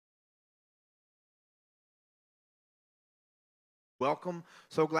Welcome.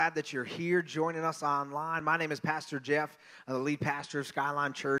 So glad that you're here joining us online. My name is Pastor Jeff, the lead pastor of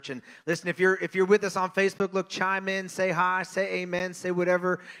Skyline Church. And listen, if you're with us on Facebook, look, chime in, say hi, say amen, say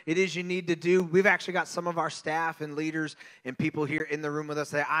whatever it is you need to do. We've actually got some of our staff and leaders and people here in the room with us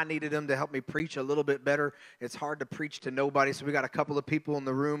that I needed them to help me preach a little bit better. It's hard to preach to nobody, so we got a couple of people in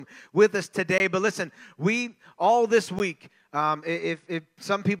the room with us today. But listen, we all this week, if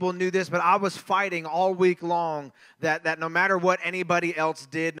some people knew this, but I was fighting all week long that no matter what anybody else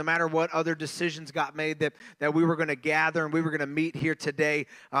did, no matter what other decisions got made, that we were going to gather and we were going to meet here today.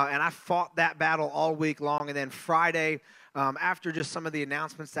 And I fought that battle all week long. And then Friday, after just some of the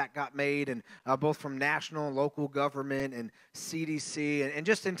announcements that got made, and both from national and local government and CDC, and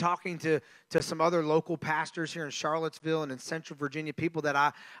just in talking to some other local pastors here in Charlottesville and in Central Virginia, people that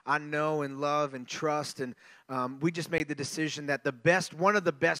I know and love and trust, and we just made the decision that one of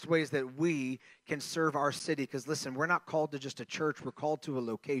the best ways that we can serve our city, because listen, we're not called to just a church, we're called to a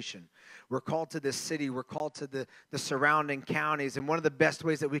location. We're called to this city, we're called to the surrounding counties, and one of the best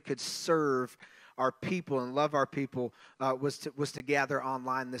ways that we could serve our people and love our people was to gather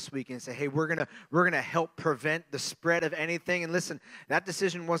online this week and say, hey, we're gonna help prevent the spread of anything. And listen, that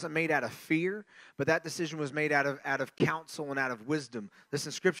decision wasn't made out of fear, but that decision was made out of counsel and out of wisdom.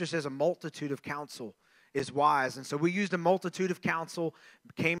 Listen, Scripture says a multitude of counsel is wise. And so we used a multitude of counsel,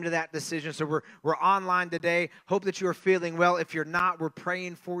 came to that decision. So we're online today. Hope that you are feeling well. If you're not, we're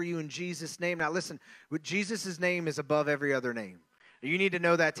praying for you in Jesus' name. Now listen, Jesus' name is above every other name. You need to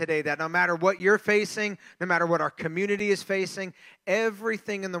know that today, that no matter what you're facing, no matter what our community is facing,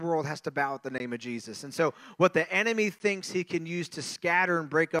 everything in the world has to bow at the name of Jesus. And so what the enemy thinks he can use to scatter and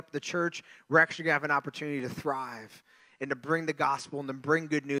break up the church, we're actually going to have an opportunity to thrive and to bring the gospel and to bring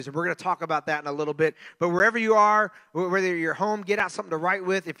good news. And we're going to talk about that in a little bit. But wherever you are, whether you're home, get out something to write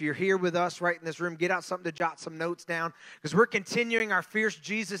with. If you're here with us right in this room, get out something to jot some notes down, because we're continuing our Fierce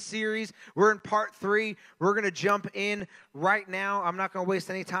Jesus series. We're in part 3. We're going to jump in right now. I'm not going to waste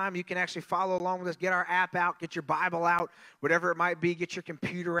any time. You can actually follow along with us. Get our app out. Get your Bible out. Whatever it might be, get your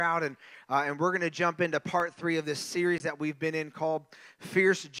computer out. And we're going to jump into part 3 of this series that we've been in called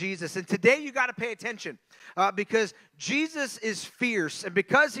Fierce Jesus. And today you got to pay attention because Jesus is fierce, and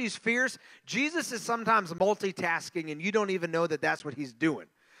because he's fierce, Jesus is sometimes multitasking, and you don't even know that that's what he's doing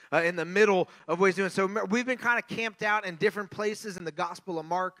in the middle of what he's doing. So we've been kind of camped out in different places in the Gospel of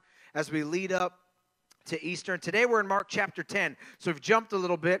Mark as we lead up to Easter. And today we're in Mark chapter 10. So we've jumped a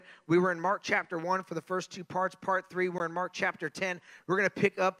little bit. We were in Mark chapter 1 for the first 2 parts. Part 3, we're in Mark chapter 10. We're going to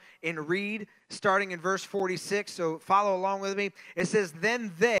pick up and read starting in verse 46. So follow along with me. It says,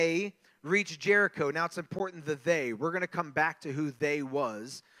 then they reached Jericho. Now it's important, the they. We're going to come back to who they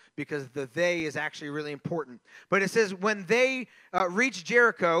was, because the they is actually really important. But it says, when they reached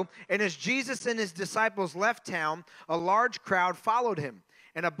Jericho, and as Jesus and his disciples left town, a large crowd followed him.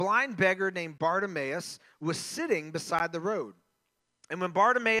 And a blind beggar named Bartimaeus was sitting beside the road. And when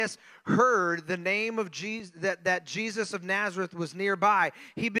Bartimaeus heard the name of Jesus, that Jesus of Nazareth was nearby,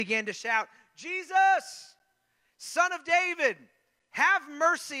 he began to shout, Jesus, Son of David, have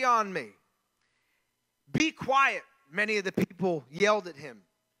mercy on me. Be quiet, many of the people yelled at him.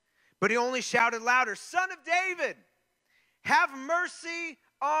 But he only shouted louder, Son of David, have mercy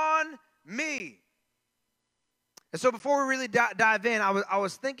on me. And so before we really dive in, I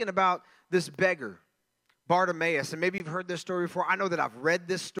was thinking about this beggar, Bartimaeus. And maybe you've heard this story before. I know that I've read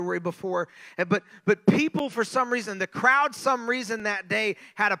this story before. But people, for some reason, the crowd, some reason that day,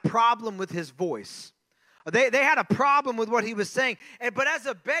 had a problem with his voice. They had a problem with what he was saying. But as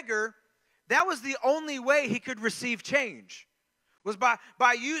a beggar, that was the only way he could receive change, was by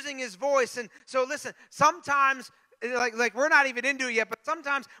using his voice. And so listen, sometimes, like we're not even into it yet, but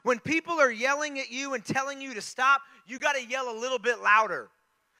sometimes when people are yelling at you and telling you to stop, you got to yell a little bit louder.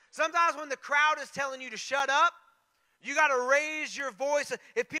 Sometimes when the crowd is telling you to shut up, you got to raise your voice.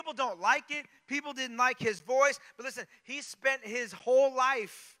 If people don't like it, people didn't like his voice. But listen, he spent his whole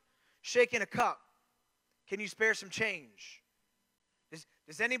life shaking a cup. Can you spare some change?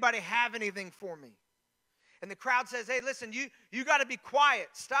 Does anybody have anything for me? And the crowd says, hey, listen, you got to be quiet.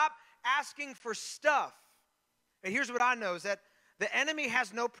 Stop asking for stuff. And here's what I know is that the enemy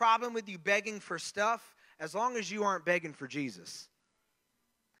has no problem with you begging for stuff as long as you aren't begging for Jesus.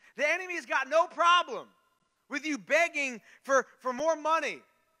 The enemy has got no problem with you begging for more money,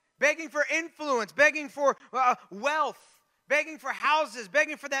 begging for influence, begging for wealth, begging for houses,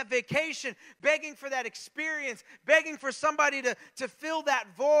 begging for that vacation, begging for that experience, begging for somebody to fill that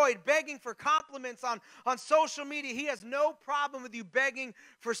void, begging for compliments on social media. He has no problem with you begging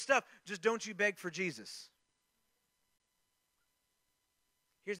for stuff. Just don't you beg for Jesus.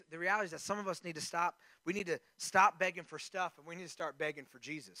 Here's the reality is that some of us need to stop. We need to stop begging for stuff, and we need to start begging for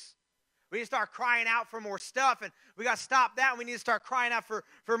Jesus. We need to start crying out for more stuff, and we got to stop that, and we need to start crying out for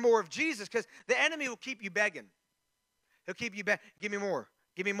more of Jesus, because the enemy will keep you begging. He'll keep you begging. Give me more.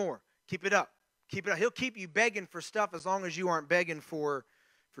 Give me more. Keep it up. Keep it up. He'll keep you begging for stuff as long as you aren't begging for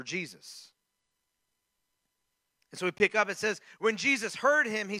Jesus. And so we pick up, it says, when Jesus heard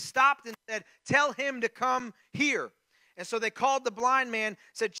him, he stopped and said, tell him to come here. And so they called the blind man,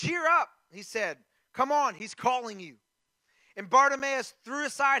 said, cheer up, he said, come on, he's calling you. And Bartimaeus threw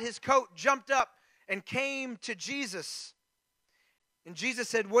aside his coat, jumped up, and came to Jesus. And Jesus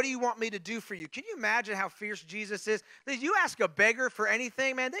said, what do you want me to do for you? Can you imagine how fierce Jesus is? Did you ask a beggar for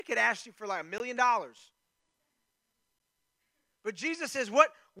anything, man? They could ask you for like $1 million. But Jesus says,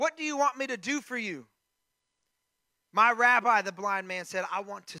 what do you want me to do for you? My rabbi, the blind man said, I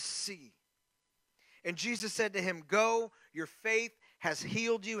want to see. And Jesus said to him, go, your faith has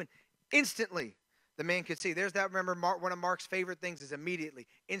healed you. And instantly, the man could see. There's that, remember, one of Mark's favorite things is immediately,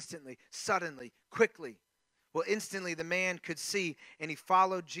 instantly, suddenly, quickly. Well, instantly, the man could see, and he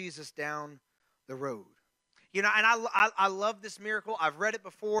followed Jesus down the road. You know, and I love this miracle. I've read it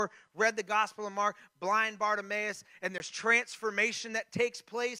before, read the Gospel of Mark, blind Bartimaeus, and there's transformation that takes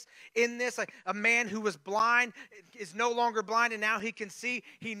place in this. Like a man who was blind is no longer blind, and now he can see.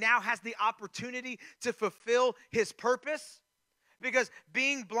 He now has the opportunity to fulfill his purpose, because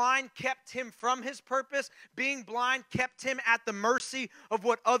being blind kept him from his purpose. Being blind kept him at the mercy of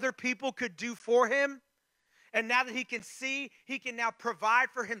what other people could do for him. And now that he can see, he can now provide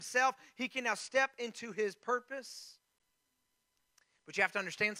for himself. He can now step into his purpose. But you have to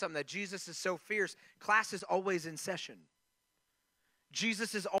understand something, that Jesus is so fierce. Class is always in session.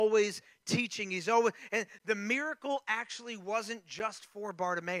 Jesus is always teaching. And the miracle actually wasn't just for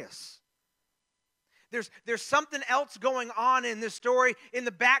Bartimaeus. There's something else going on in this story, in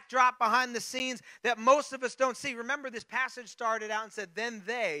the backdrop behind the scenes, that most of us don't see. Remember, this passage started out and said, then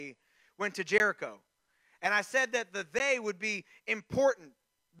they went to Jericho. And I said that the they would be important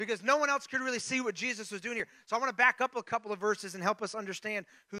because no one else could really see what Jesus was doing here. So I want to back up a couple of verses and help us understand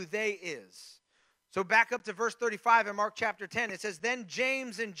who they is. So back up to verse 35 in Mark chapter 10. It says, then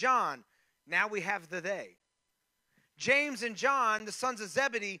James and John, now we have the they. James and John, the sons of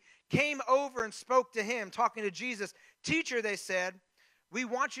Zebedee, came over and spoke to him, talking to Jesus. Teacher, they said, we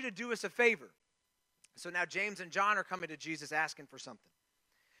want you to do us a favor. So now James and John are coming to Jesus asking for something.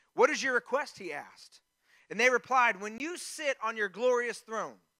 What is your request, he asked. And they replied, when you sit on your glorious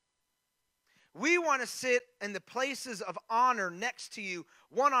throne, we want to sit in the places of honor next to you,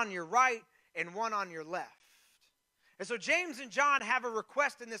 one on your right and one on your left. And so James and John have a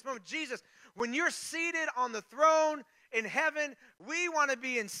request in this moment. Jesus, when you're seated on the throne in heaven, we want to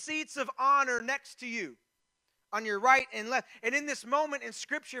be in seats of honor next to you, on your right and left. And in this moment in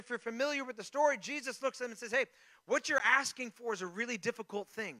Scripture, if you're familiar with the story, Jesus looks at them and says, hey, what you're asking for is a really difficult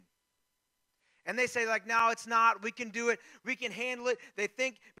thing. And they say, like, no, it's not. We can do it. We can handle it. They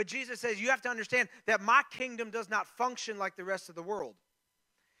think, but Jesus says, you have to understand that my kingdom does not function like the rest of the world.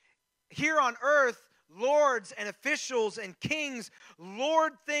 Here on earth, lords and officials and kings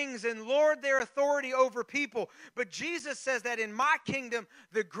lord things and lord their authority over people. But Jesus says that in my kingdom,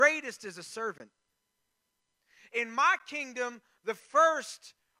 the greatest is a servant. In my kingdom, the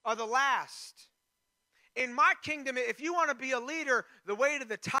first are the last. In my kingdom, if you want to be a leader, the way to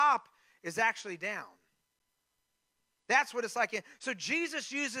the top is actually down. That's what it's like. So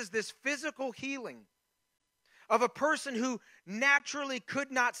Jesus uses this physical healing of a person who naturally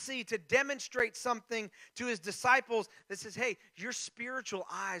could not see to demonstrate something to his disciples that says, hey, your spiritual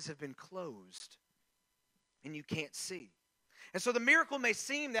eyes have been closed and you can't see. And so the miracle may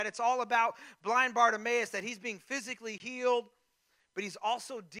seem that it's all about blind Bartimaeus, that he's being physically healed, but he's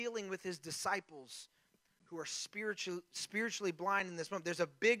also dealing with his disciples who are spiritually blind in this moment. There's a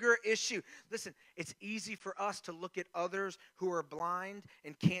bigger issue. Listen, it's easy for us to look at others who are blind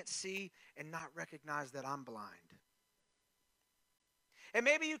and can't see and not recognize that I'm blind. And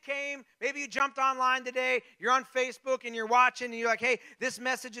maybe you jumped online today, you're on Facebook and you're watching and you're like, hey, this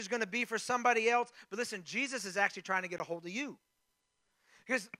message is going to be for somebody else. But listen, Jesus is actually trying to get a hold of you.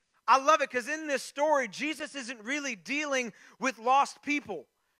 Because I love it, because in this story, Jesus isn't really dealing with lost people.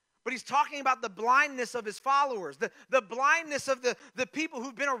 But he's talking about the blindness of his followers, the blindness of the people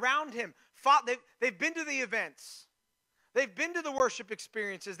who've been around him. They've been to the events. They've been to the worship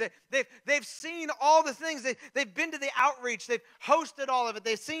experiences. They've seen all the things. They've been to the outreach. They've hosted all of it.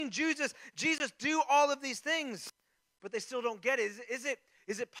 They've seen Jesus do all of these things, but they still don't get it.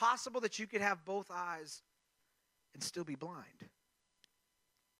 Is it possible that you could have both eyes and still be blind?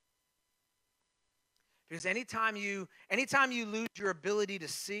 Because anytime you lose your ability to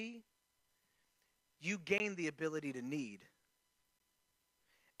see, you gain the ability to need.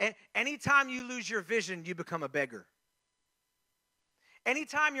 And anytime you lose your vision, you become a beggar.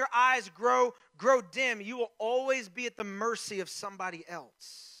 Anytime your eyes grow dim, you will always be at the mercy of somebody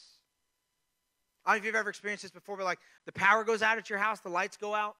else. I don't know if you've ever experienced this before, but like the power goes out at your house, the lights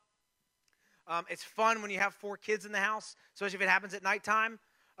go out. It's fun when you have 4 kids in the house, especially if it happens at nighttime,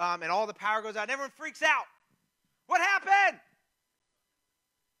 and all the power goes out, and everyone freaks out. What happened?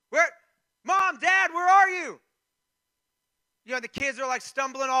 Mom, Dad, where are you? You know, the kids are like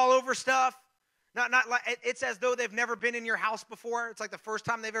stumbling all over stuff. Not like it's as though they've never been in your house before. It's like the first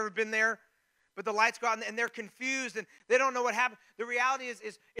time they've ever been there. But the lights go out and they're confused and they don't know what happened. The reality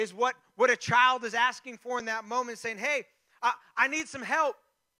is what a child is asking for in that moment, saying, hey, I need some help.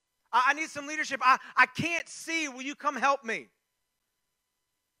 I need some leadership. I can't see. Will you come help me?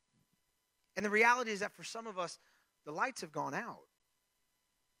 And the reality is that for some of us, the lights have gone out.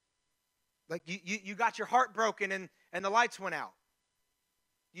 Like you got your heart broken and the lights went out.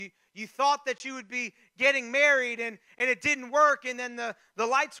 You thought that you would be getting married and it didn't work, and then the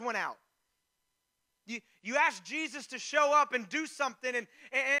lights went out. You asked Jesus to show up and do something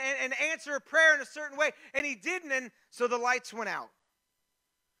and answer a prayer in a certain way, and he didn't, and so the lights went out.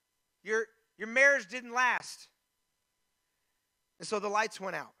 Your marriage didn't last, and so the lights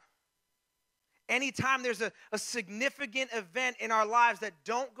went out. Anytime there's a significant event in our lives that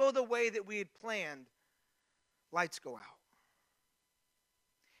don't go the way that we had planned, lights go out.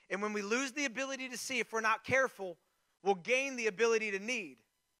 And when we lose the ability to see, if we're not careful, we'll gain the ability to need.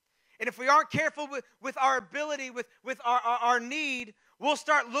 And if we aren't careful with our ability, with our need, we'll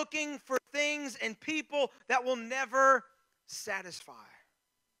start looking for things and people that will never satisfy.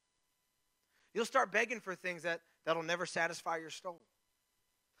 You'll start begging for things that'll never satisfy your soul.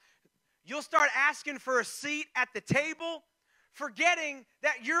 You'll start asking for a seat at the table, forgetting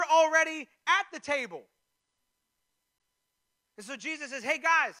that you're already at the table. And so Jesus says, hey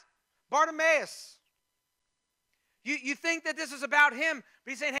guys, Bartimaeus, you think that this is about him,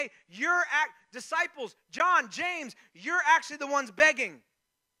 but he's saying, hey, disciples, John, James, you're actually the ones begging.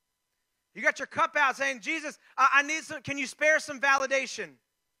 You got your cup out saying, Jesus, I need some, can you spare some validation?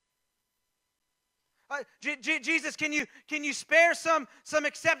 Jesus, can you spare some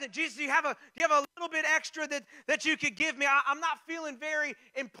acceptance? Jesus, do you have a little bit extra that you could give me? I'm not feeling very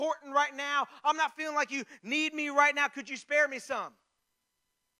important right now. I'm not feeling like you need me right now. Could you spare me some?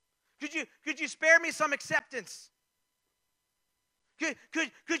 Could you spare me some acceptance?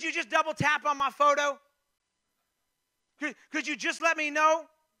 Could you just double tap on my photo? Could you just let me know?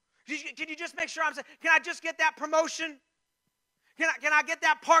 Can you just make sure I'm saying, can I just get that promotion? Can I get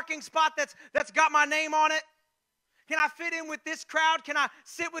that parking spot that's got my name on it? Can I fit in with this crowd? Can I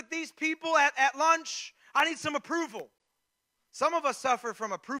sit with these people at lunch? I need some approval. Some of us suffer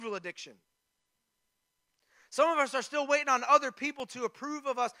from approval addiction. Some of us are still waiting on other people to approve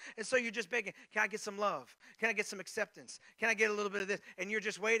of us, and so you're just begging, can I get some love? Can I get some acceptance? Can I get a little bit of this? And you're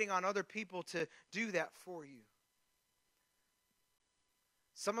just waiting on other people to do that for you.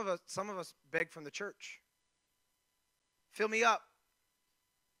 Some of us beg from the church. Fill me up.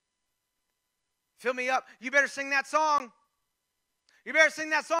 Fill me up. You better sing that song. You better sing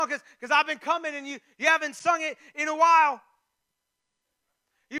that song because I've been coming and you haven't sung it in a while.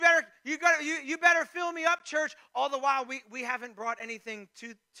 You better fill me up, church. All the while we haven't brought anything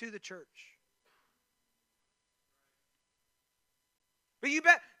to the church. But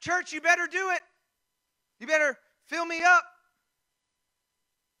church, you better do it. You better fill me up.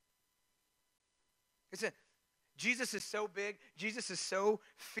 Listen, Jesus is so big. Jesus is so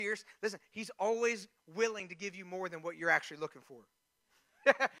fierce. Listen, he's always willing to give you more than what you're actually looking for.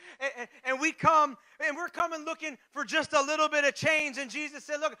 and we're coming looking for just a little bit of change. And Jesus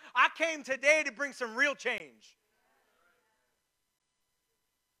said, look, I came today to bring some real change.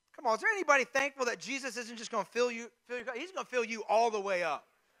 Come on, is there anybody thankful that Jesus isn't just going to fill you? He's going to fill you all the way up.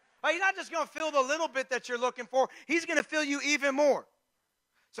 He's not just going to fill the little bit that you're looking for. He's going to fill you even more.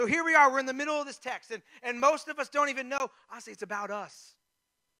 So here we are. We're in the middle of this text. And most of us don't even know. Honestly, it's about us.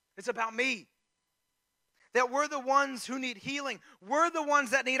 It's about me. That we're the ones who need healing. We're the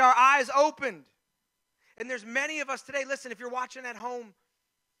ones that need our eyes opened. And there's many of us today, listen, if you're watching at home,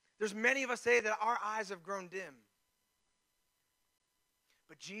 there's many of us today that our eyes have grown dim.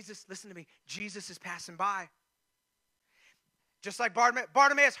 But Jesus, listen to me, Jesus is passing by. Just like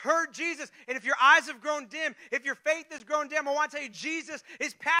Bartimaeus heard Jesus, and if your eyes have grown dim, if your faith has grown dim, I want to tell you, Jesus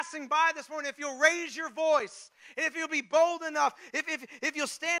is passing by this morning. If you'll raise your voice, and if you'll be bold enough, if you'll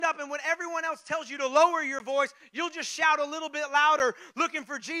stand up, and when everyone else tells you to lower your voice, you'll just shout a little bit louder, looking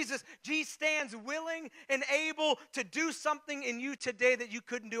for Jesus. He stands willing and able to do something in you today that you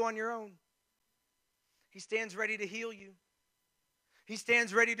couldn't do on your own. He stands ready to heal you. He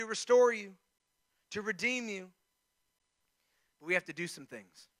stands ready to restore you, to redeem you. But we have to do some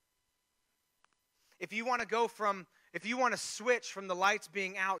things. If you want to switch from the lights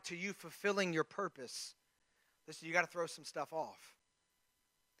being out to you fulfilling your purpose, listen, you got to throw some stuff off.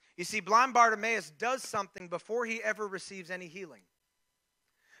 You see, blind Bartimaeus does something before he ever receives any healing.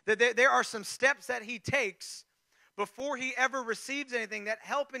 There are some steps that he takes before he ever receives anything that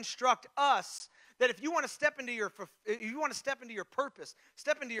help instruct us that if you want to step into your purpose,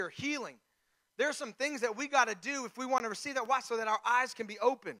 step into your healing, there are some things that we got to do if we want to receive that. Why? So that our eyes can be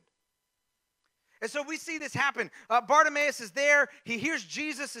opened. And so we see this happen. Bartimaeus is there. He hears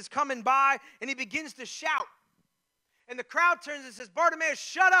Jesus is coming by, and he begins to shout. And the crowd turns and says, Bartimaeus,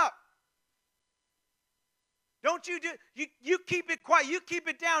 shut up. Don't you you keep it quiet. You keep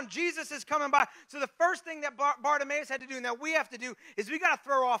it down. Jesus is coming by. So the first thing that Bartimaeus had to do, and that we have to do, is we got to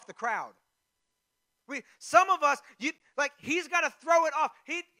throw off the crowd. Some of us, he's got to throw it off.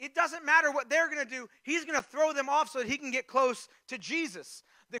 It doesn't matter what they're going to do. He's going to throw them off so that he can get close to Jesus.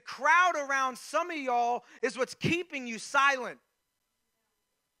 The crowd around some of y'all is what's keeping you silent.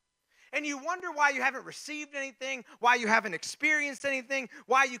 And you wonder why you haven't received anything, why you haven't experienced anything,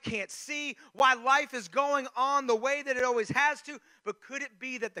 why you can't see, why life is going on the way that it always has to. But could it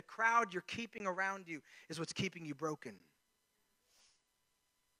be that the crowd you're keeping around you is what's keeping you broken?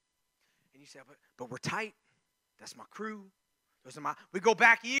 And you say, but we're tight. That's my crew. We go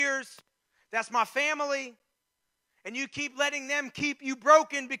back years. That's my family. And you keep letting them keep you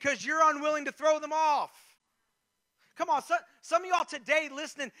broken because you're unwilling to throw them off. Come on, some of y'all today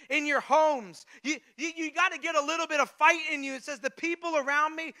listening in your homes, you got to get a little bit of fight in you. It says the people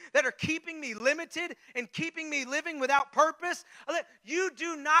around me that are keeping me limited and keeping me living without purpose, you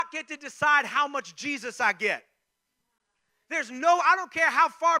do not get to decide how much Jesus I get. I don't care how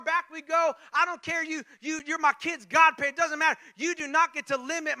far back we go. I don't care you're my kid's godparent. It doesn't matter. You do not get to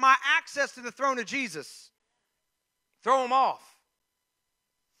limit my access to the throne of Jesus. Throw them off.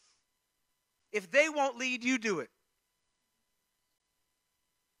 If they won't lead, you do it.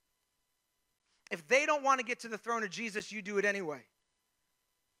 If they don't want to get to the throne of Jesus, you do it anyway.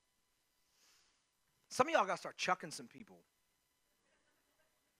 Some of y'all got to start chucking some people.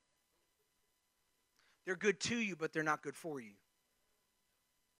 They're good to you, but they're not good for you.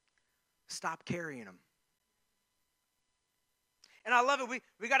 Stop carrying them. And I love it.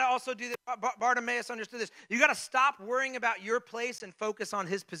 We got to also do this. Bartimaeus understood this. You got to stop worrying about your place and focus on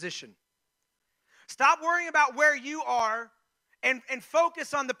his position. Stop worrying about where you are and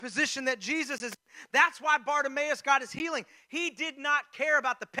focus on the position that Jesus is. That's why Bartimaeus got his healing. He did not care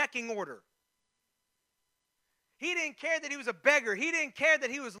about the pecking order. He didn't care that he was a beggar. He didn't care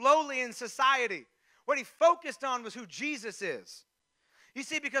that he was lowly in society. What he focused on was who Jesus is. You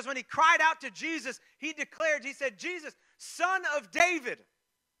see, because when he cried out to Jesus, he said, Jesus, Son of David.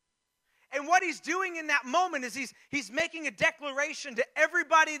 And what he's doing in that moment is he's making a declaration to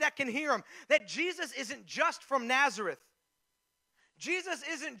everybody that can hear him that Jesus isn't just from Nazareth. Jesus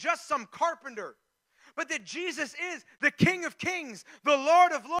isn't just some carpenter, but that Jesus is the King of Kings, the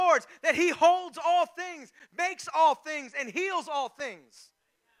Lord of Lords, that he holds all things, makes all things, and heals all things.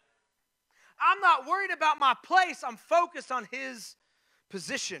 I'm not worried about my place. I'm focused on his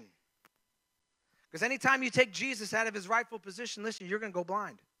position. Because anytime you take Jesus out of his rightful position, listen, you're going to go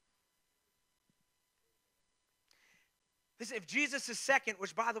blind. Listen, if Jesus is second,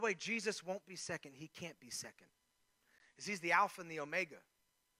 which by the way, Jesus won't be second. He can't be second. Because he's the Alpha and the Omega.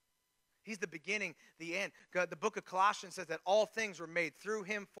 He's the beginning, the end. The book of Colossians says that all things were made through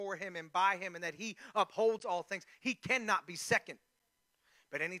him, for him, and by him, and that he upholds all things. He cannot be second.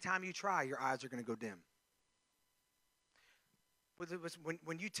 But anytime you try, your eyes are going to go dim.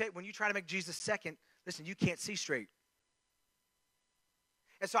 When you try to make Jesus second, listen, you can't see straight.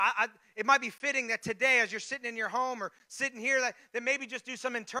 And so it might be fitting that today, as you're sitting in your home or sitting here, that maybe just do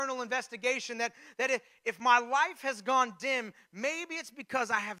some internal investigation that if my life has gone dim, maybe it's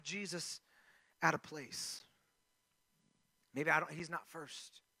because I have Jesus out of place. Maybe he's not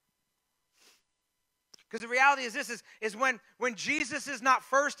first. Because the reality is this, is when Jesus is not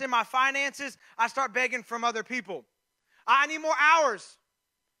first in my finances, I start begging from other people. I need more hours.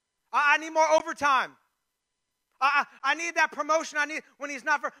 I need more overtime. I need that promotion. When he's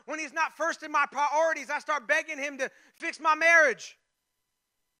not first in my priorities, I start begging him to fix my marriage.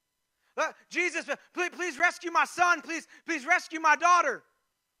 Jesus, please rescue my son. Please rescue my daughter.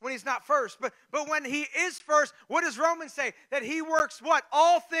 When he's not first. But when he is first, what does Romans say? That he works what?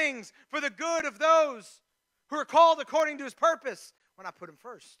 All things for the good of those who are called according to his purpose when I put him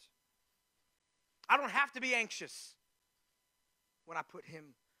first. I don't have to be anxious when I put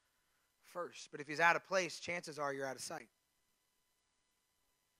him first. But if he's out of place, chances are you're out of sight.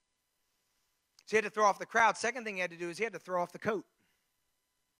 So he had to throw off the crowd. Second thing he had to do is he had to throw off the coat.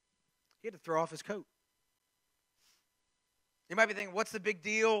 He had to throw off his coat. You might be thinking, what's the big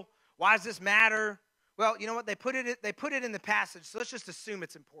deal? Why does this matter? Well, you know what? They put it in the passage, so let's just assume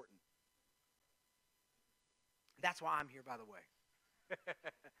it's important. That's why I'm here, by the way.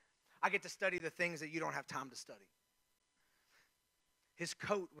 I get to study the things that you don't have time to study. His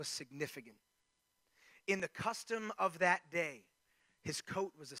coat was significant. In the custom of that day, his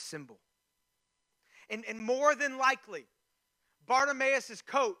coat was a symbol. And more than likely, Bartimaeus'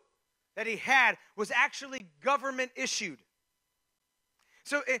 coat that he had was actually government issued.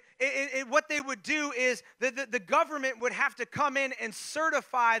 So what they would do is the government would have to come in and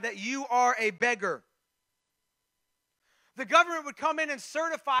certify that you are a beggar. The government would come in and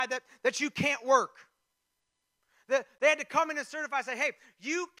certify that you can't work. They had to come in and certify, say, hey,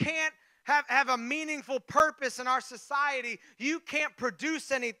 you can't have a meaningful purpose in our society. You can't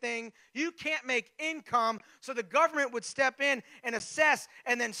produce anything. You can't make income. So the government would step in and assess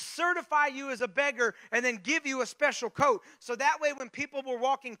and then certify you as a beggar and then give you a special coat. So that way when people were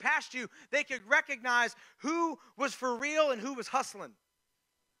walking past you, they could recognize who was for real and who was hustling.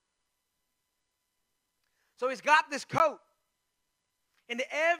 So he's got this coat. And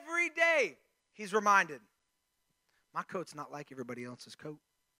every day he's reminded, my coat's not like everybody else's coat.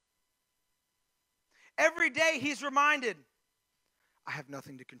 Every day he's reminded, I have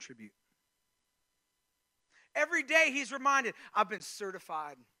nothing to contribute. Every day he's reminded, I've been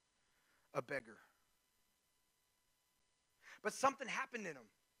certified a beggar. But something happened in him.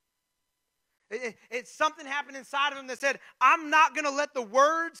 Something happened inside of him that said, I'm not going to let the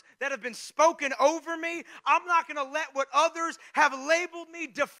words that have been spoken over me, I'm not going to let what others have labeled me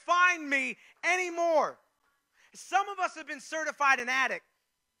define me anymore. Some of us have been certified an addict.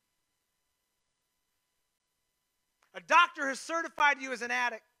 A doctor has certified you as an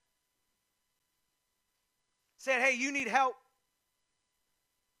addict. Said, hey, you need help.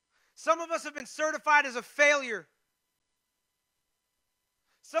 Some of us have been certified as a failure.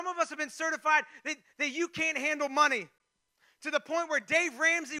 Some of us have been certified that you can't handle money to the point where Dave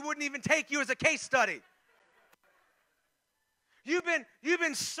Ramsey wouldn't even take you as a case study. You've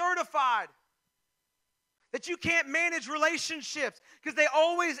been certified that you can't manage relationships because they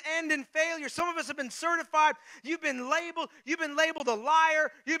always end in failure. Some of us have been certified. You've been labeled a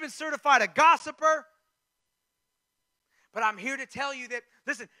liar. You've been certified a gossiper. But I'm here to tell you that,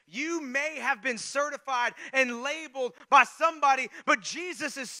 listen, you may have been certified and labeled by somebody, but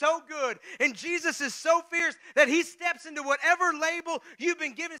Jesus is so good and Jesus is so fierce that he steps into whatever label you've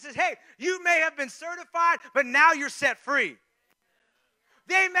been given and says, hey, you may have been certified, but now you're set free.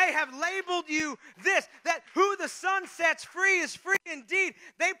 They may have labeled you this, that who the Son sets free is free indeed.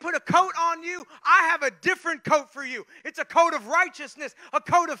 They put a coat on you. I have a different coat for you. It's a coat of righteousness, a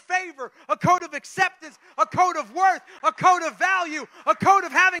coat of favor, a coat of acceptance, a coat of worth, a coat of value, a coat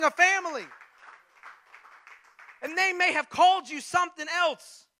of having a family. And they may have called you something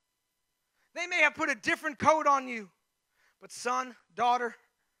else. They may have put a different coat on you. But son, daughter,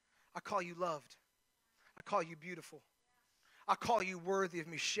 I call you loved. I call you beautiful. I call you worthy of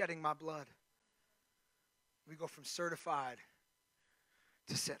me shedding my blood. We go from certified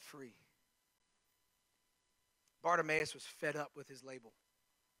to set free. Bartimaeus was fed up with his label.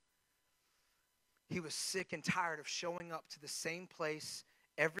 He was sick and tired of showing up to the same place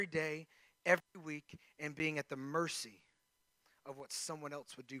every day, every week, and being at the mercy of what someone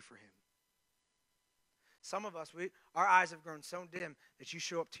else would do for him. Some of us, our eyes have grown so dim that you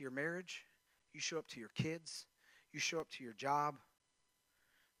show up to your marriage, you show up to your kids, you show up to your job,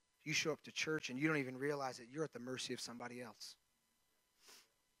 you show up to church, and you don't even realize that you're at the mercy of somebody else.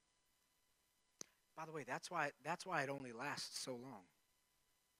 By the way, that's why it only lasts so long.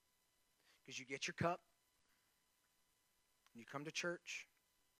 Because you get your cup, and you come to church,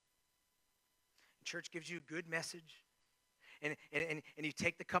 and church gives you a good message, and you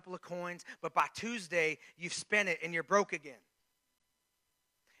take the couple of coins, but by Tuesday, you've spent it, and you're broke again.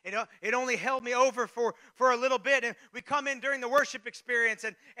 It only held me over for a little bit. And we come in during the worship experience,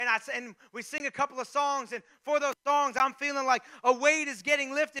 and we sing a couple of songs. And for those songs, I'm feeling like a weight is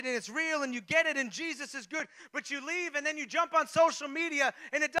getting lifted, and it's real, and you get it, and Jesus is good. But you leave, and then you jump on social media,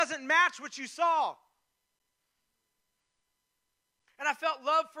 and it doesn't match what you saw. And I felt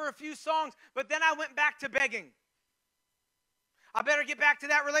love for a few songs, but then I went back to begging. I better get back to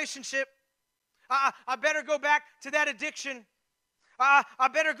that relationship. I better go back to that addiction. I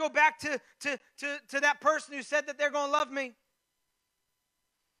better go back to that person who said that they're going to love me.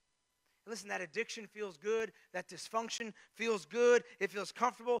 Listen, that addiction feels good. That dysfunction feels good. It feels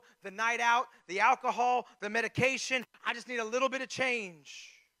comfortable. The night out, the alcohol, the medication. I just need a little bit of change.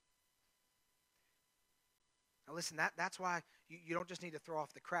 Now listen, that's why you don't just need to throw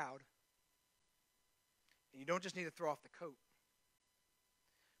off the crowd. You don't just need to throw off the coat.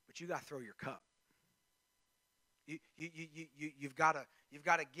 But you got to throw your cup. You've got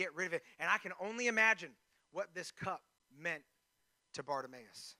to get rid of it. And I can only imagine what this cup meant to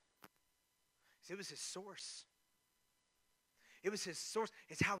Bartimaeus. It was his source. It was his source.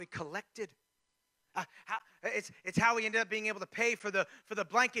 It's how he collected. It's how he ended up being able to pay for the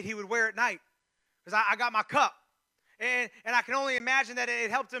blanket he would wear at night. Because I got my cup. And I can only imagine that it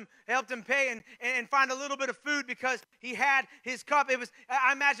helped him pay and find a little bit of food because he had his cup.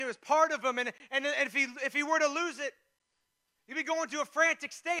 I imagine it was part of him. And if he were to lose it, he'd be going to a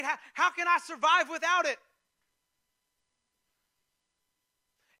frantic state. How can I survive without it?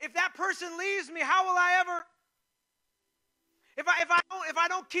 If that person leaves me, how will I ever? If I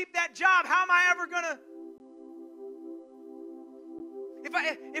don't keep that job, how am I ever gonna?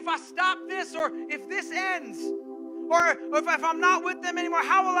 If I stop this, or if this ends, or if I'm not with them anymore,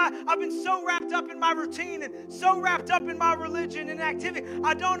 how will I? I've been so wrapped up in my routine and so wrapped up in my religion and activity.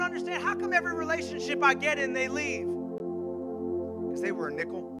 I don't understand. How come every relationship I get in, they leave? Because they were a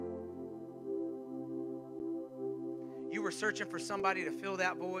nickel. You were searching for somebody to fill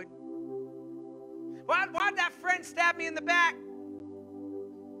that void. Why'd that friend stab me in the back?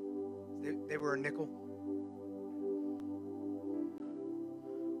 They were a nickel.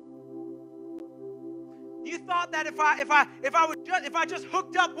 You thought that if I just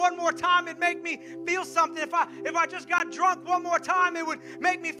hooked up one more time, it'd make me feel something. If I just got drunk one more time, it would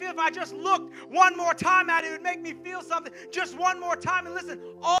make me feel. If I just looked one more time at it, it would make me feel something. Just one more time. And listen,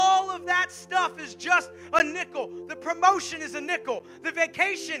 all of that stuff is just a nickel. The promotion is a nickel. The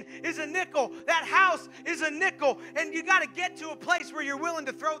vacation is a nickel. That house is a nickel. And you got to get to a place where you're willing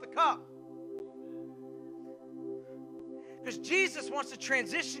to throw the cup. Because Jesus wants to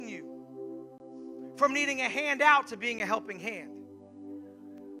transition you from needing a handout to being a helping hand.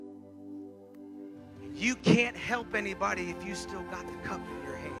 You can't help anybody if you still got the cup in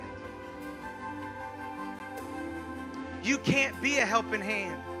your hand. You can't be a helping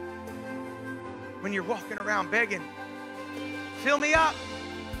hand when you're walking around begging. Fill me up.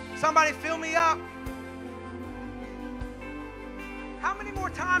 Somebody fill me up. How many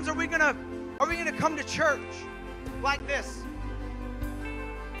more times are we gonna come to church like this?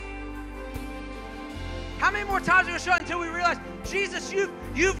 How many more times are we going to show it until we realize, Jesus,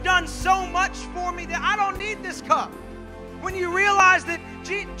 you've done so much for me that I don't need this cup? When you realize that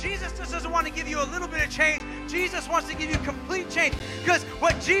Jesus just doesn't want to give you a little bit of change. Jesus wants to give you complete change. Because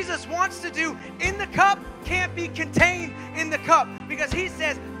what Jesus wants to do in the cup can't be contained in the cup. Because he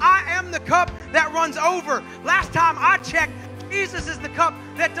says, I am the cup that runs over. Last time I checked, Jesus is the cup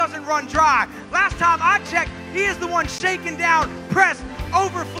that doesn't run dry. Last time I checked, he is the one shaken down, pressed,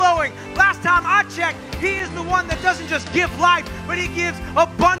 overflowing. Last time I checked, he is the one that doesn't just give life, but he gives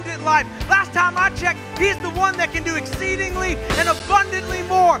abundant life. Last time I checked, he's the one that can do exceedingly and abundantly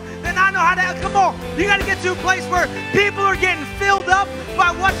more than I know how to. Come on, you got to get to a place where people are getting filled up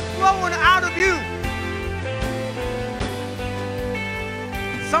by what's flowing out of you.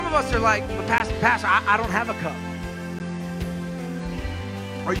 Some of us are like, but Pastor, I don't have a cup.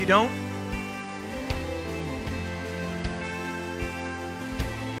 Or you don't?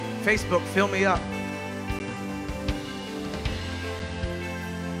 Facebook, fill me up.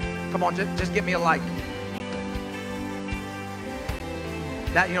 Come on, just give me a like.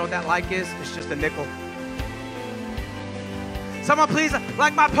 That, you know what that like is? It's just a nickel. Someone please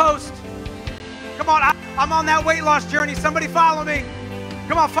like my post. Come on, I'm on that weight loss journey. Somebody follow me.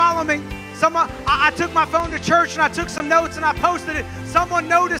 Come on, follow me. I took my phone to church and I took some notes and I posted it. Someone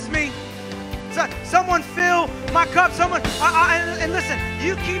noticed me. Someone fill my cup. And listen,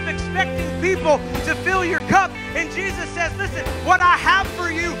 you keep expecting people to fill your cup. And Jesus says, listen, what I have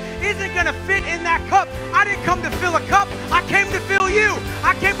for you isn't going to fit in that cup. I didn't come to fill a cup. I came to fill you.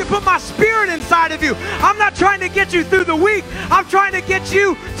 I came to put my my spirit inside of you. I'm not trying to get you through the week. I'm trying to get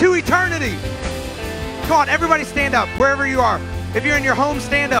you to eternity. Come on, everybody stand up wherever you are. If you're in your home,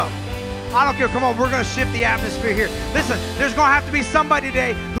 stand up. I don't care. Come on, we're going to shift the atmosphere here. Listen, there's going to have to be somebody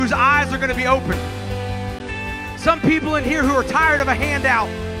today whose eyes are going to be open. Some people in here who are tired of a handout.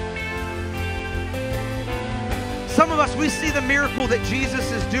 Some of us, we see the miracle that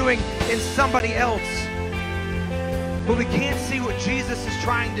Jesus is doing in somebody else, but we can't see what Jesus is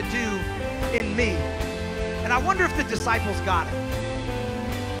trying to do in me. And I wonder if the disciples got it.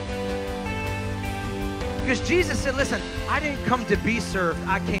 Because Jesus said, listen, I didn't come to be served,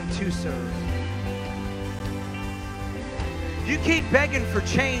 I came to serve. You keep begging for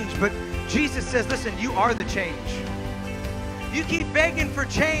change, but Jesus says, listen, you are the change. You keep begging for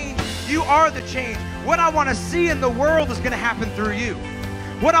change, you are the change. What I want to see in the world is going to happen through you.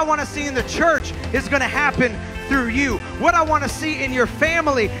 What I want to see in the church is going to happen through you. What I want to see in your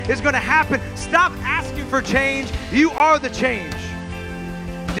family is going to happen. Stop asking for change. You are the change.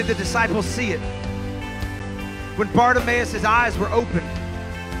 Did the disciples see it? When Bartimaeus' eyes were opened,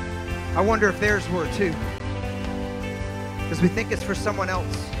 I wonder if theirs were too. Because we think it's for someone else.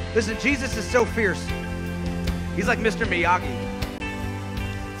 Listen, Jesus is so fierce. He's like Mr. Miyagi.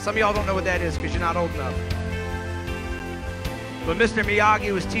 Some of y'all don't know what that is because you're not old enough. But Mr.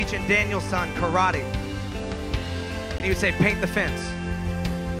 Miyagi was teaching Daniel's son karate. And he would say, paint the fence.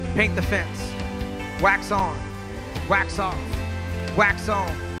 Paint the fence. Wax on. Wax off. Wax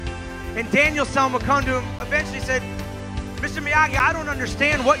on. And Daniel's son would come to him, eventually said, Mr. Miyagi, I don't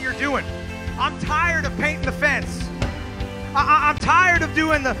understand what you're doing. I'm tired of painting the fence. I'm tired of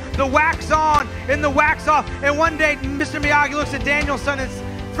doing the wax on and the wax off. And one day, Mr. Miyagi looks at Daniel's son and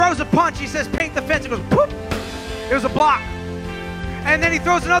throws a punch. He says, paint the fence. It goes, poof. It was a block. And then he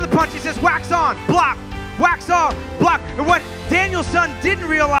throws another punch. He says, wax on, block. Wax off, block. And what Daniel's son didn't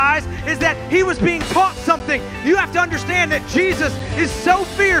realize is that he was being taught something. You have to understand that Jesus is so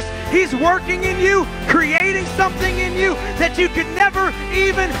fierce. He's working in you, creating something in you that you could never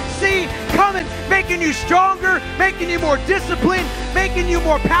even see coming, making you stronger, making you more disciplined, making you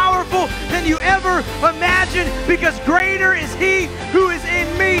more powerful than you ever imagined, because greater is he who is in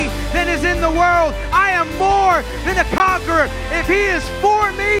me than is in the world. I am more than a conqueror. If he is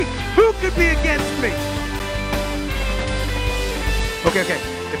for me, who could be against me? Okay.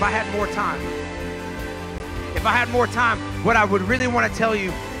 If I had more time, what I would really want to tell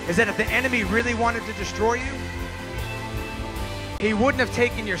you is that if the enemy really wanted to destroy you, he wouldn't have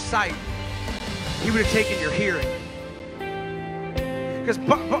taken your sight. He would have taken your hearing. Because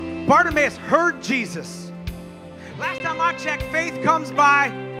Bartimaeus heard Jesus. Last time I checked, faith comes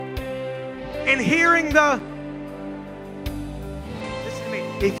by in hearing the... Listen to me.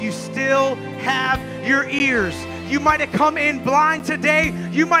 If you still have your ears, you might have come in blind today.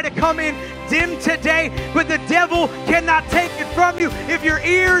 You might have come in dim today, but the devil cannot take it from you. If your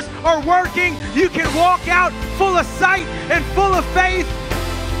ears are working, you can walk out full of sight and full of faith.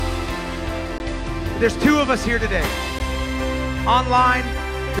 There's two of us here today. Online,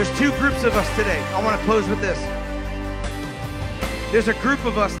 there's two groups of us today. I want to close with this. There's a group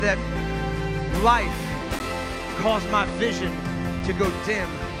of us that life caused my vision to go dim.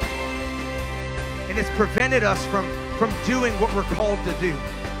 And it's prevented us from doing what we're called to do.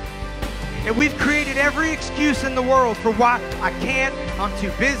 And we've created every excuse in the world for why I can't, I'm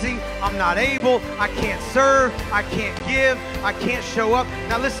too busy, I'm not able, I can't serve, I can't give, I can't show up.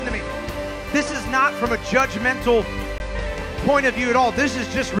 Now listen to me. This is not from a judgmental point of view at all. This is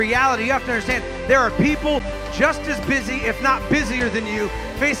just reality. You have to understand there are people just as busy, if not busier than you,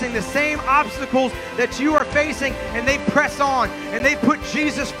 facing the same obstacles that you are facing, and they press on and they put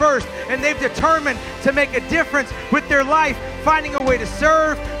Jesus first, and they've determined to make a difference with their life, finding a way to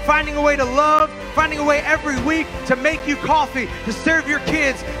serve, finding a way to love, finding a way every week to make you coffee, to serve your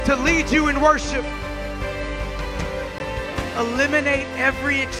kids, to lead you in worship. Eliminate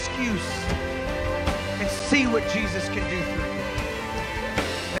every excuse and see what Jesus can do through you.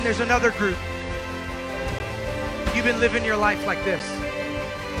 And there's another group. You've been living your life like this.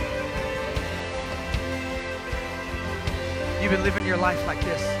 You've been living your life like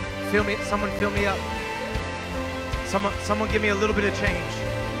this. Fill me, someone fill me up. Someone give me a little bit of change.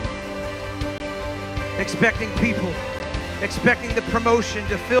 Expecting people, expecting the promotion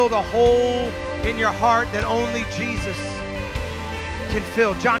to fill the hole in your heart that only Jesus can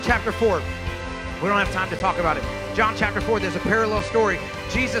fill. John chapter 4. We don't have time to talk about it. John chapter 4, there's a parallel story.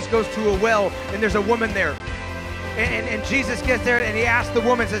 Jesus goes to a well, and there's a woman there. And Jesus gets there, and he asks the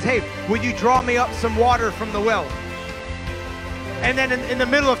woman, says, hey, will you draw me up some water from the well? And then in the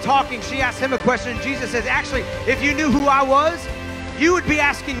middle of talking, she asks him a question, and Jesus says, actually, if you knew who I was, you would be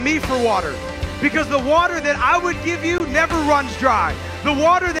asking me for water. Because the water that I would give you never runs dry. The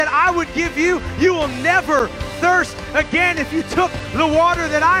water that I would give you, you will never thirst again if you took the water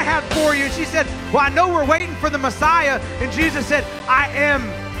that I have for you. And she said, well, I know we're waiting for the Messiah. And Jesus said, I am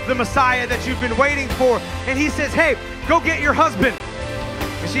the Messiah that you've been waiting for. And he says, hey, go get your husband.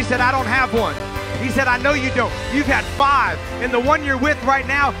 And she said, I don't have one. He said, I know you don't. You've had 5. And the one you're with right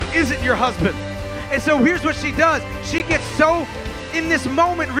now isn't your husband. And so here's what she does. She gets so in this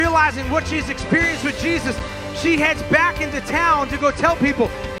moment, realizing what she's experienced with Jesus, she heads back into town to go tell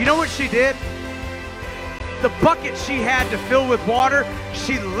people. You know what she did? The bucket she had to fill with water,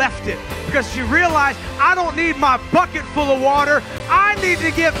 she left it because she realized, I don't need my bucket full of water. I need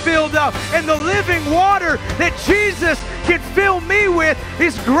to get filled up. And the living water that Jesus can fill me with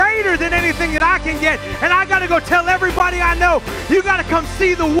is greater than anything that I can get. And I got to go tell everybody I know, you got to come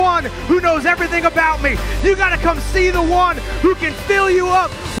see the one who knows everything about me. You got to come see the one who can fill you up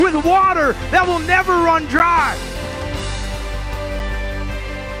with water that will never run dry.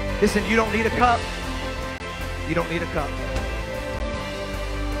 Listen, you don't need a cup. You don't need a cup.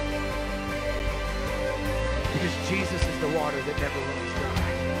 Because Jesus is the water that never runs dry.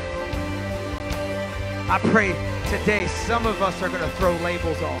 I pray today some of us are going to throw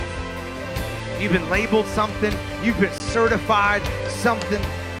labels off. You've been labeled something. You've been certified something.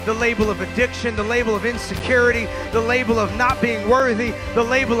 The label of addiction, the label of insecurity, the label of not being worthy, the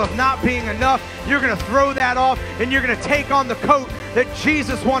label of not being enough. You're going to throw that off and you're going to take on the coat that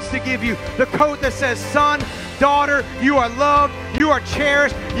Jesus wants to give you. The coat that says, son, daughter, you are loved, you are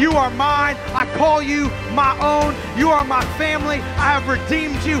cherished, you are mine. I call you my own. You are my family. I have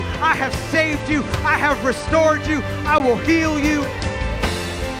redeemed you. I have saved you. I have restored you. I will heal you.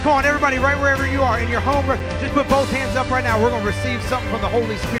 Come on, everybody, right wherever you are, in your home, just put both hands up right now. We're going to receive something from the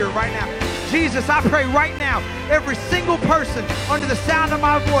Holy Spirit right now. Jesus, I pray right now, every single person under the sound of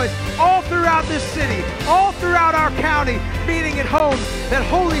my voice, all throughout this city, all throughout our county, meeting at home, that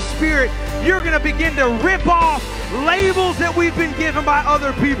Holy Spirit, you're going to begin to rip off labels that we've been given by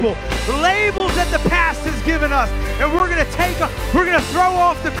other people, labels that the past has given us, and we're going to throw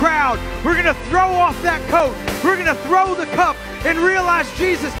off the crowd. We're going to throw off that coat. We're going to throw the cup and realize,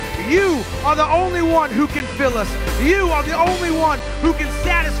 Jesus, you are the only one who can fill us. You are the only one who can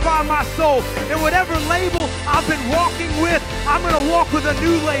satisfy my soul. And whatever label I've been walking with, I'm going to walk with a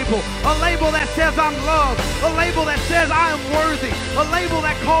new label. A label that says I'm loved. A label that says I am worthy. A label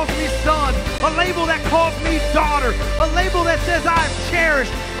that calls me son. A label that calls me daughter. A label that says I am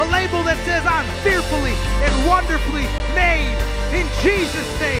cherished. A label that says I'm fearfully and wonderfully made. In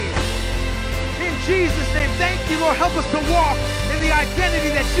Jesus' name. In Jesus' name. Thank you, Lord. Help us to walk in the identity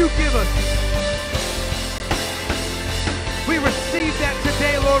that you give us. We receive that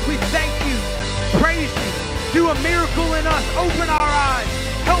today, Lord. We thank you. Praise you. Do a miracle in us. Open our eyes.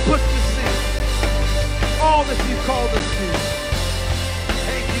 Help us to see all that you've called us to.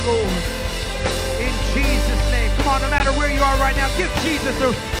 Thank you, Lord. In Jesus' name. Come on, no matter where you are right now, give Jesus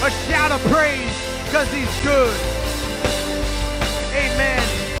a shout of praise because he's good. Amen.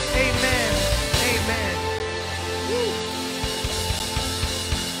 Amen. Amen. Woo.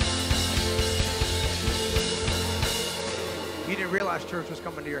 You didn't realize church was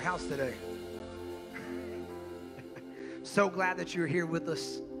coming to your house today. So glad that you're here with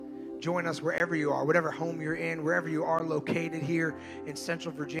us. Join us wherever you are, whatever home you're in, wherever you are located here in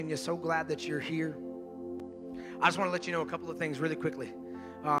Central Virginia. So glad that you're here. I just want to let you know a couple of things really quickly.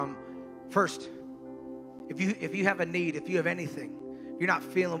 First, if you have a need, if you have anything, you're not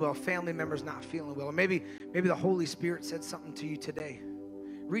feeling well, family member's not feeling well, or maybe the Holy Spirit said something to you today,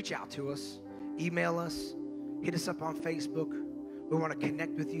 reach out to us, email us, hit us up on Facebook. We want to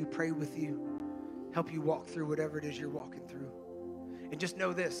connect with you, pray with you, help you walk through whatever it is you're walking through. And just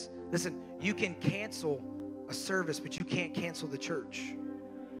know this, listen, you can cancel a service, but you can't cancel the church.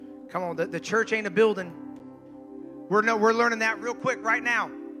 Come on, the church ain't a building. We're learning that real quick right now.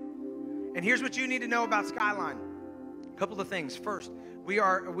 And here's what you need to know about Skyline. A couple of things. First, we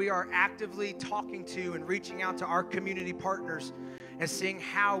are actively talking to and reaching out to our community partners and seeing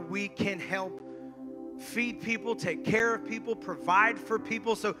how we can help feed people, take care of people, provide for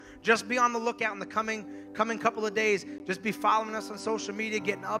people. So just be on the lookout in the coming couple of days. Just be following us on social media,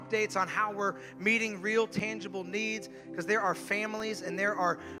 getting updates on how we're meeting real tangible needs, because there are families and there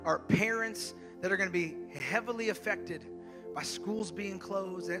are parents that are going to be heavily affected by schools being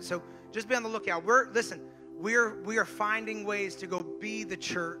closed. And so just be on the lookout. We are finding ways to go be the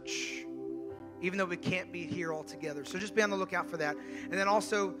church, even though we can't be here all together. So just be on the lookout for that. And then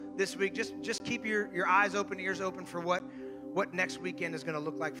also this week, just keep your eyes open, ears open for what next weekend is going to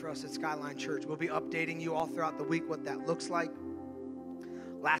look like for us at Skyline Church. We'll be updating you all throughout the week what that looks like.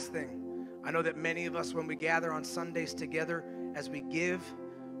 Last thing, I know that many of us, when we gather on Sundays together, as we give,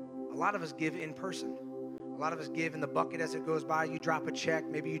 a lot of us give in person. A lot of us give in the bucket as it goes by. You drop a check,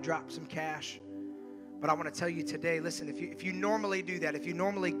 maybe you drop some cash. But I want to tell you today, listen, if you normally do that, if you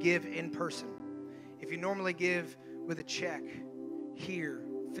normally give in person, if you normally give with a check here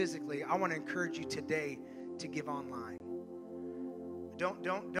physically, I want to encourage you today to give online.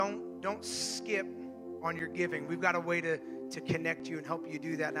 Don't skip on your giving. We've got a way to connect you and help you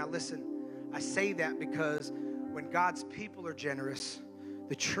do that. Now listen, I say that because when God's people are generous,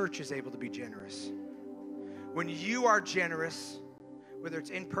 the church is able to be generous. When you are generous, whether it's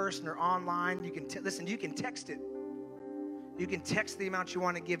in person or online, you can listen, you can text it. You can text the amount you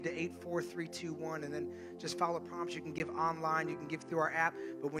want to give to 84321 and then just follow prompts. You can give online, you can give through our app.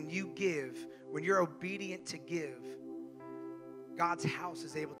 But when you give, when you're obedient to give, God's house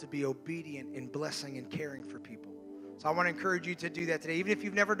is able to be obedient in blessing and caring for people. So I want to encourage you to do that today, even if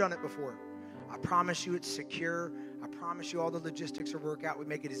you've never done it before. I promise you it's secure. I promise you all the logistics will work out. We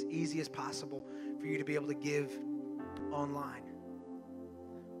make it as easy as possible for you to be able to give online.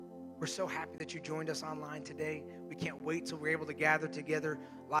 We're so happy that you joined us online today. We can't wait till we're able to gather together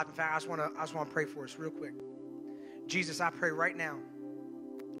live. In fact, I just want to pray for us real quick. Jesus, I pray right now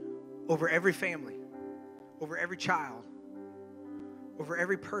over every family, over every child, over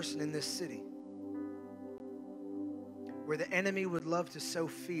every person in this city where the enemy would love to sow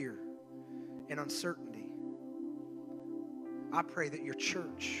fear and uncertainty. I pray that your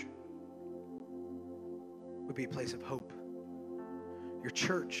church would be a place of hope. Your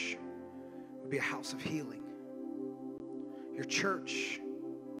church would be a house of healing. Your church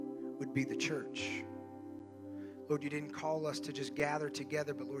would be the church. Lord, you didn't call us to just gather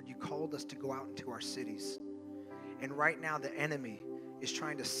together, but Lord, you called us to go out into our cities. And right now, the enemy is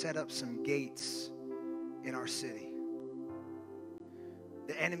trying to set up some gates in our city.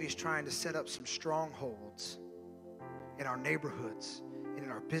 The enemy is trying to set up some strongholds in our neighborhoods and in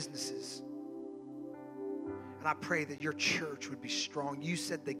our businesses. And I pray that your church would be strong. You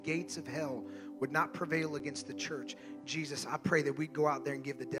said the gates of hell would not prevail against the church. Jesus, I pray that we'd go out there and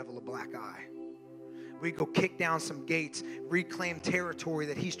give the devil a black eye. We go kick down some gates, reclaim territory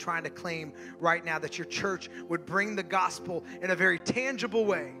that he's trying to claim right now, that your church would bring the gospel in a very tangible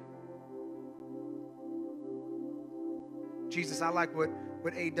way. Jesus, I like what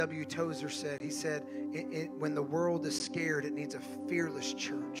A.W. Tozer said. He said, when the world is scared, it needs a fearless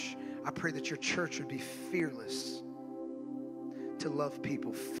church. I pray that your church would be fearless to love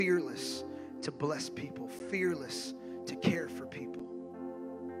people, fearless to bless people, fearless to care for people.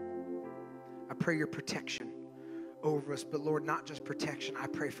 I pray your protection over us, but Lord, not just protection. I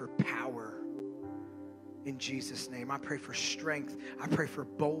pray for power in Jesus' name. I pray for strength. I pray for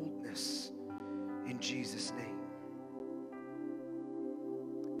boldness in Jesus' name.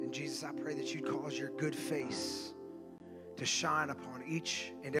 And Jesus, I pray that you'd cause your good face to shine upon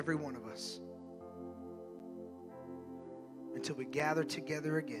each and every one of us until we gather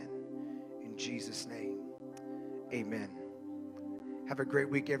together again. In Jesus' name, amen. Have a great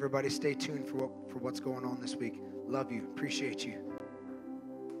week, everybody. Stay tuned for what's going on this week. Love you. Appreciate you.